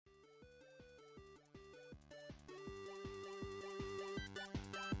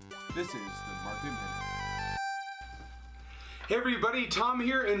This is the Market Minute. Hey everybody, Tom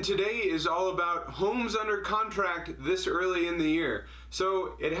here, and today is all about homes under contract this early in the year.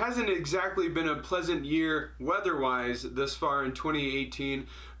 So it hasn't exactly been a pleasant year weather-wise thus far in 2018,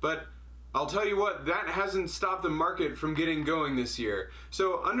 but I'll tell you what, that hasn't stopped the market from getting going this year.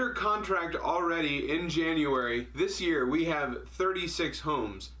 So under contract already in January this year, we have 36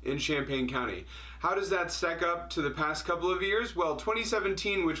 homes in Champaign County. How does that stack up to the past couple of years? Well,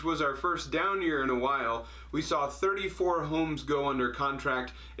 2017, which was our first down year in a while, we saw 34 homes go under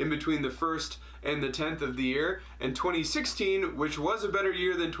contract in between the 1st and the 10th of the year. And 2016, which was a better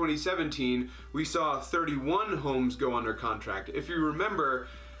year than 2017, we saw 31 homes go under contract. If you remember,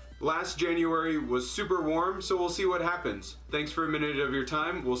 last January was super warm, so we'll see what happens. Thanks for a minute of your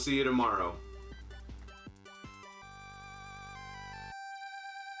time. We'll see you tomorrow.